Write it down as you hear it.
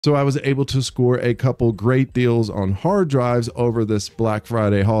So I was able to score a couple great deals on hard drives over this Black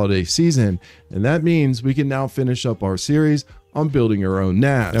Friday holiday season. And that means we can now finish up our series on building your own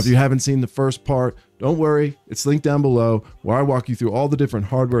NAS. Now, if you haven't seen the first part, don't worry, it's linked down below where I walk you through all the different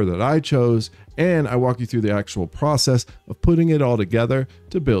hardware that I chose, and I walk you through the actual process of putting it all together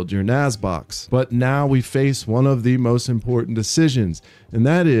to build your NAS box. But now we face one of the most important decisions, and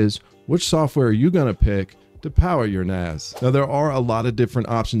that is, which software are you gonna pick to power your NAS? Now, there are a lot of different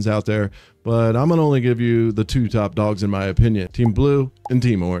options out there, but I'm gonna only give you the two top dogs in my opinion, Team Blue and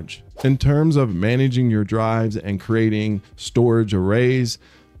Team Orange. In terms of managing your drives and creating storage arrays,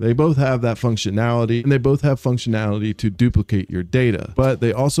 they both have that functionality, and they both have functionality to duplicate your data, but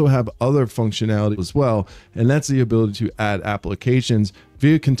they also have other functionality as well, and that's the ability to add applications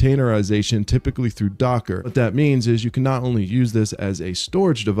via containerization, typically through Docker. What that means is you can not only use this as a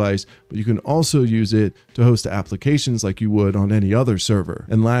storage device, but you can also use it to host applications like you would on any other server.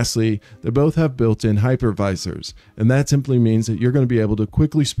 And lastly, they both have built-in hypervisors, and that simply means that you're going to be able to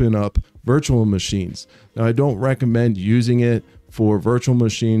quickly spin up virtual machines. Now, I don't recommend using it for virtual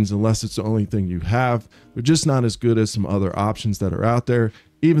machines unless it's the only thing you have. They're just not as good as some other options that are out there,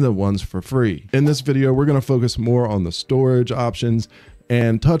 even the ones for free. In this video, we're going to focus more on the storage options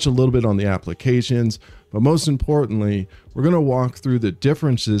and touch a little bit on the applications, but most importantly, we're going to walk through the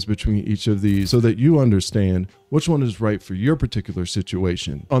differences between each of these so that you understand which one is right for your particular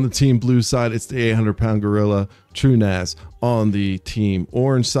situation. On the Team Blue side, it's the 800-pound gorilla, TrueNAS. On the Team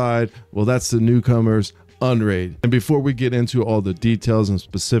Orange side, well, that's the newcomers, UNRAID. And before we get into all the details and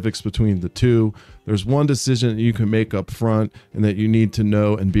specifics between the two, there's one decision that you can make up front and that you need to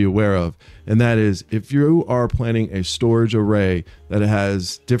know and be aware of. And that is, if you are planning a storage array that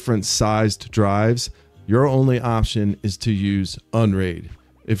has different sized drives, your only option is to use UNRAID.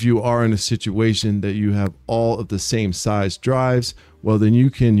 If you are in a situation that you have all of the same size drives, well, then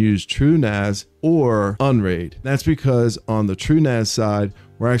you can use TrueNAS or UNRAID. That's because on the TrueNAS side,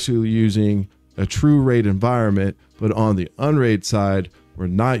 we're actually using a true RAID environment, but on the UNRAID side, we're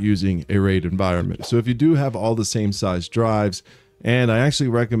not using a RAID environment. So if you do have all the same size drives, and I actually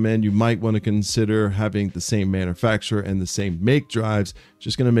recommend you might want to consider having the same manufacturer and the same make drives,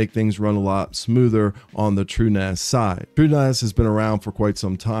 just going to make things run a lot smoother on the TrueNAS side. TrueNAS has been around for quite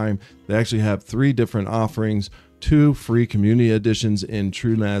some time. They actually have 3 different offerings, 2 free community editions in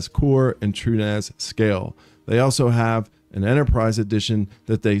TrueNAS Core and TrueNAS Scale. They also have an enterprise edition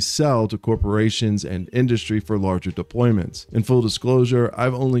that they sell to corporations and industry for larger deployments. In full disclosure,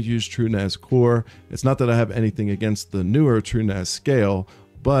 I've only used TrueNAS Core. It's not that I have anything against the newer TrueNAS Scale,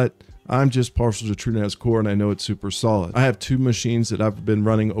 but I'm just partial to TrueNAS Core, and I know it's super solid. I have 2 machines that I've been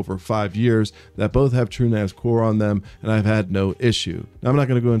running over 5 years that both have TrueNAS Core on them, and I've had no issue. Now, I'm not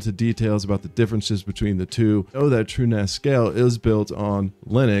going to go into details about the differences between the two. I know that TrueNAS Scale is built on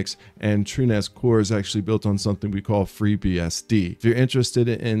Linux, and TrueNAS Core is actually built on something we call FreeBSD. If you're interested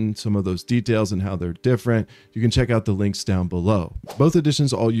in some of those details and how they're different, you can check out the links down below. Both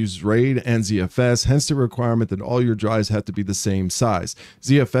editions all use RAID and ZFS, hence the requirement that all your drives have to be the same size.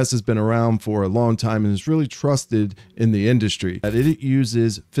 ZFS has been around for a long time and is really trusted in the industry. It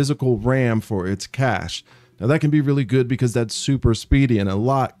uses physical RAM for its cache. Now that can be really good because that's super speedy and a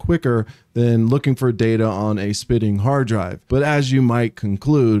lot quicker than looking for data on a spitting hard drive. But as you might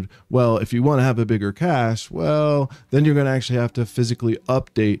conclude, well, if you want to have a bigger cache, well, then you're going to actually have to physically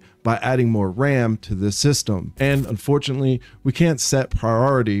update by adding more RAM to the system. And unfortunately, we can't set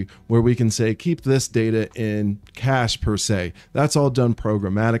priority where we can say, keep this data in cache per se. That's all done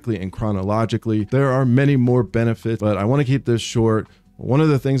programmatically and chronologically. There are many more benefits, but I want to keep this short. One of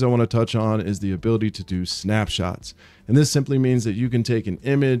the things I want to touch on is the ability to do snapshots. And this simply means that you can take an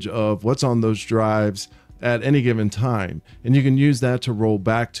image of what's on those drives at any given time, and you can use that to roll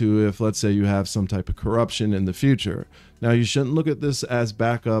back to if, let's say, you have some type of corruption in the future. Now, you shouldn't look at this as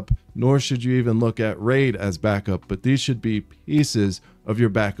backup, nor should you even look at RAID as backup, but these should be pieces of your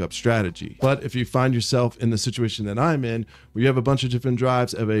backup strategy. But if you find yourself in the situation that I'm in, where you have a bunch of different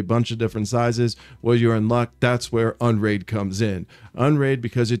drives of a bunch of different sizes, well, you're in luck. That's where UNRAID comes in. UNRAID,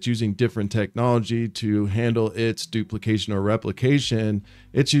 because it's using different technology to handle its duplication or replication,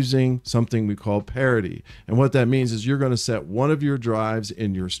 it's using something we call parity. And what that means is you're going to set one of your drives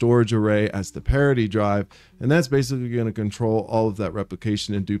in your storage array as the parity drive, and that's basically going to to control all of that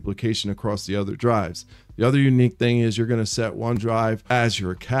replication and duplication across the other drives. The other unique thing is you're going to set one drive as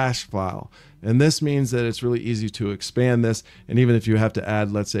your cache file. And this means that it's really easy to expand this. And even if you have to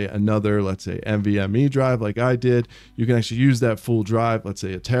add, let's say NVMe drive like I did, you can actually use that full drive, let's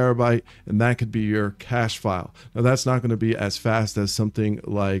say a terabyte, and that could be your cache file. Now that's not going to be as fast as something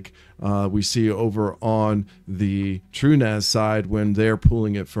like we see over on the TrueNAS side when they're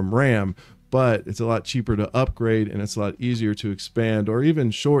pulling it from RAM. But it's a lot cheaper to upgrade, and it's a lot easier to expand or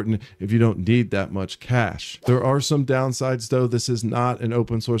even shorten if you don't need that much cache. There are some downsides though. This is not an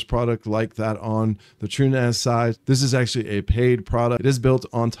open source product like that on the TrueNAS side. This is actually a paid product. It is built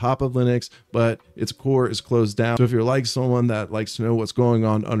on top of Linux, but its core is closed down. So if you're like someone that likes to know what's going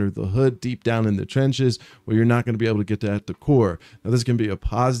on under the hood, deep down in the trenches, well, you're not going to be able to get that at the core. Now this can be a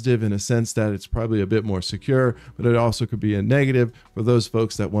positive in a sense that it's probably a bit more secure, but it also could be a negative for those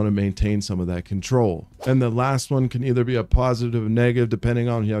folks that want to maintain some of that control. And the last one can either be a positive or negative depending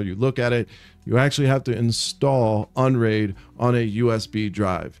on how you look at it. You actually have to install UNRAID on a USB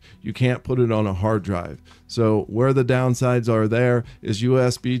drive. You can't put it on a hard drive. So where the downsides are there is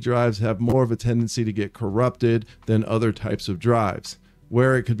USB drives have more of a tendency to get corrupted than other types of drives.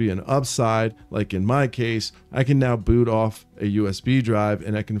 Where it could be an upside, like in my case, I can now boot off a USB drive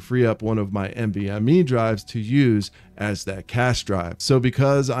and I can free up one of my NVMe drives to use as that cache drive. So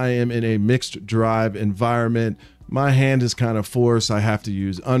because I am in a mixed drive environment, my hand is kind of forced. I have to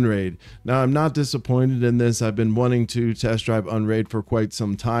use UNRAID. Now, I'm not disappointed in this. I've been wanting to test drive UNRAID for quite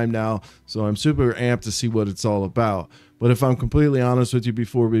some time now, so I'm super amped to see what it's all about. But if I'm completely honest with you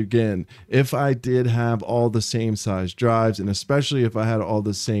before we begin, if I did have all the same size drives, and especially if I had all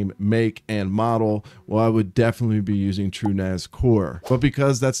the same make and model, well, I would definitely be using TrueNAS Core. But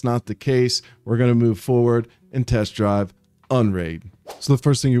because that's not the case, we're going to move forward and test drive UNRAID. So the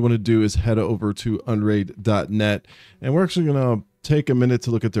first thing you want to do is head over to unraid.net, and we're actually going to take a minute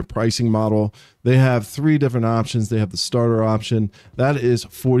to look at their pricing model. They have three different options. They have the starter option. That is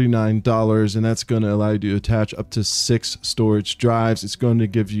 $49, and that's going to allow you to attach up to 6 storage drives. It's going to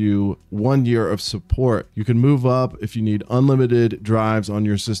give you 1 year of support. You can move up if you need unlimited drives on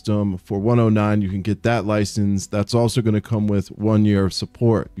your system. For $109, you can get that license. That's also going to come with 1 year of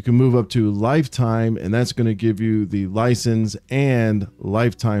support. You can move up to lifetime, and that's going to give you the license and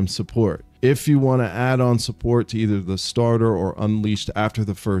lifetime support. If you want to add on support to either the starter or unleashed after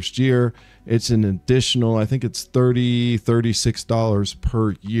the first year, it's an additional, I think it's $36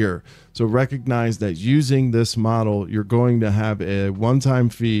 per year. So recognize that using this model, you're going to have a one-time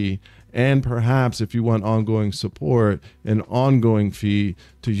fee, and perhaps if you want ongoing support, an ongoing fee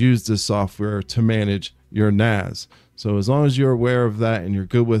to use this software to manage your NAS. So as long as you're aware of that and you're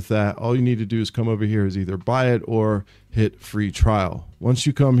good with that, all you need to do is come over here is either buy it or hit free trial. Once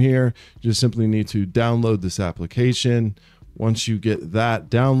you come here, you just simply need to download this application. Once you get that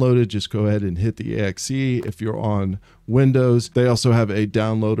downloaded, just go ahead and hit the exe. If you're on Windows, they also have a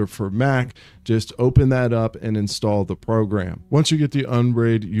downloader for Mac. Just open that up and install the program. Once you get the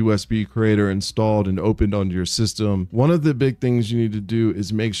UNRAID USB creator installed and opened onto your system, one of the big things you need to do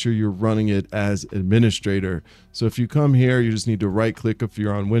is make sure you're running it as administrator. So if you come here, you just need to right click if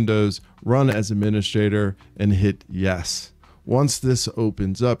you're on Windows, run as administrator, and hit yes. Once this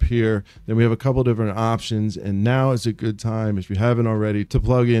opens up here, then we have a couple different options, and now is a good time, if you haven't already, to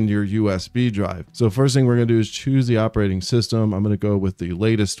plug in your USB drive. So first thing we're going to do is choose the operating system. I'm going to go with the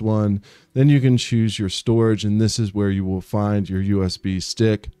latest one. Then you can choose your storage, and this is where you will find your USB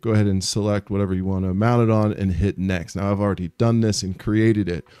stick. Go ahead and select whatever you want to mount it on and hit next. Now I've already done this and created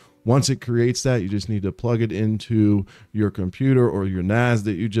it. Once it creates that, you just need to plug it into your computer or your NAS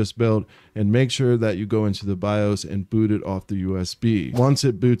that you just built, and make sure that you go into the BIOS and boot it off the USB. Once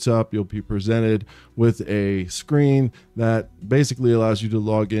it boots up, you'll be presented with a screen that basically allows you to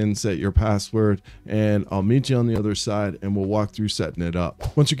log in, set your password, and I'll meet you on the other side and we'll walk through setting it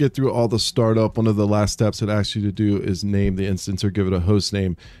up. Once you get through all the startup, one of the last steps it asks you to do is name the instance or give it a host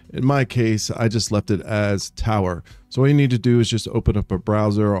name. In my case, I just left it as Tower. So all you need to do is just open up a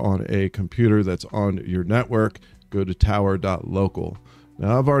browser on a computer that's on your network, go to tower.local.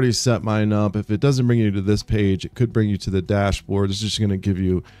 Now I've already set mine up. If it doesn't bring you to this page, it could bring you to the dashboard. It's just going to give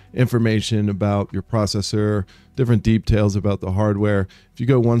you information about your processor, different details about the hardware. If you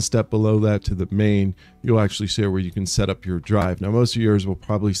go one step below that to the main, you'll actually see where you can set up your drive. Now most of yours will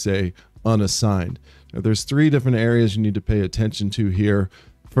probably say unassigned. Now there's 3 different areas you need to pay attention to here.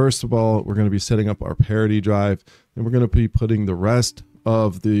 First of all, we're going to be setting up our parity drive, and we're going to be putting the rest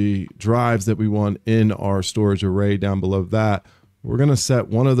of the drives that we want in our storage array down below that. We're going to set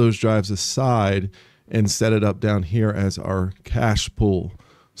one of those drives aside and set it up down here as our cache pool.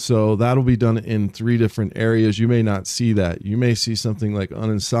 So that'll be done in 3 different areas. You may not see that. You may see something like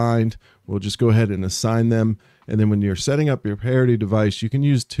unassigned. We'll just go ahead and assign them. And then when you're setting up your parity device, you can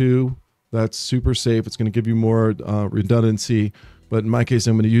use 2. That's super safe. It's going to give you more redundancy. But in my case,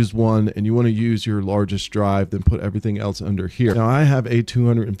 I'm going to use 1, and you want to use your largest drive, then put everything else under here. Now I have a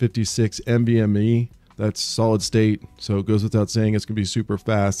 256 NVMe. That's solid state. So it goes without saying it's going to be super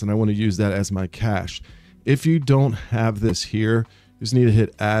fast, and I want to use that as my cache. If you don't have this here, you just need to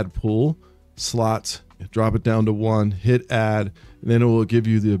hit add pool, slots, drop it down to 1, hit add, and then it will give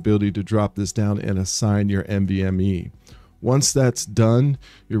you the ability to drop this down and assign your NVMe. Once that's done,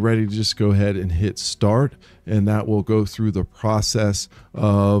 you're ready to just go ahead and hit start, and that will go through the process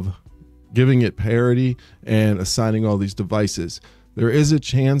of giving it parity and assigning all these devices. There is a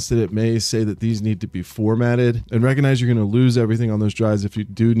chance that it may say that these need to be formatted, and recognize you're going to lose everything on those drives if you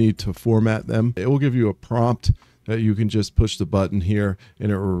do need to format them. It will give you a prompt that you can just push the button here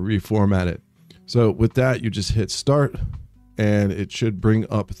and it will reformat it. So with that, you just hit start, and it should bring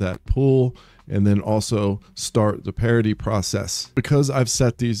up that pool and then also start the parity process. Because I've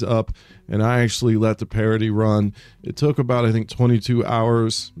set these up and I actually let the parity run, it took about, I think, 22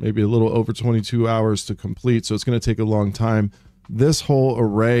 hours, maybe a little over 22 hours to complete. So it's going to take a long time. This whole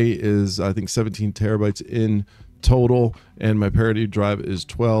array is, I think, 17 terabytes in total, and my parity drive is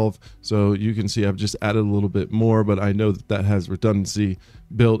 12. So you can see I've just added a little bit more, but I know that that has redundancy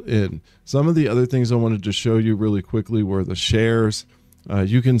built in. Some of the other things I wanted to show you really quickly were the shares.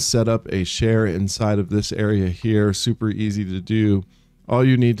 You can set up a share inside of this area here, super easy to do. All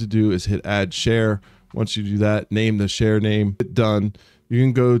you need to do is hit add share. Once you do that, name the share name, hit done. You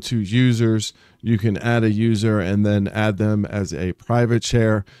can go to users, you can add a user and then add them as a private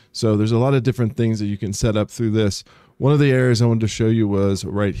share. So there's a lot of different things that you can set up through this. One of the areas I wanted to show you was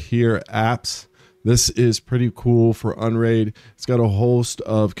right here, apps. This is pretty cool for UNRAID. It's got a host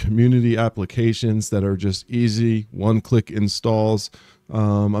of community applications that are just easy, one-click installs.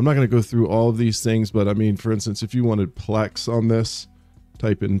 I'm not going to go through all of these things, but I mean, for instance, if you wanted Plex on this,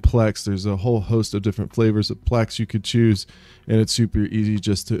 type in Plex. There's a whole host of different flavors of Plex you could choose, and it's super easy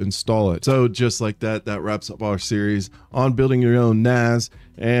just to install it. So just like that, that wraps up our series on building your own NAS.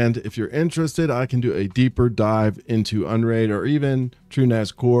 And if you're interested, I can do a deeper dive into UNRAID or even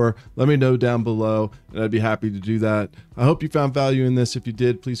TrueNAS Core. Let me know down below, and I'd be happy to do that. I hope you found value in this. If you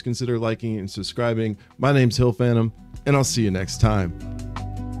did, please consider liking and subscribing. My name's Hill Phantom, and I'll see you next time.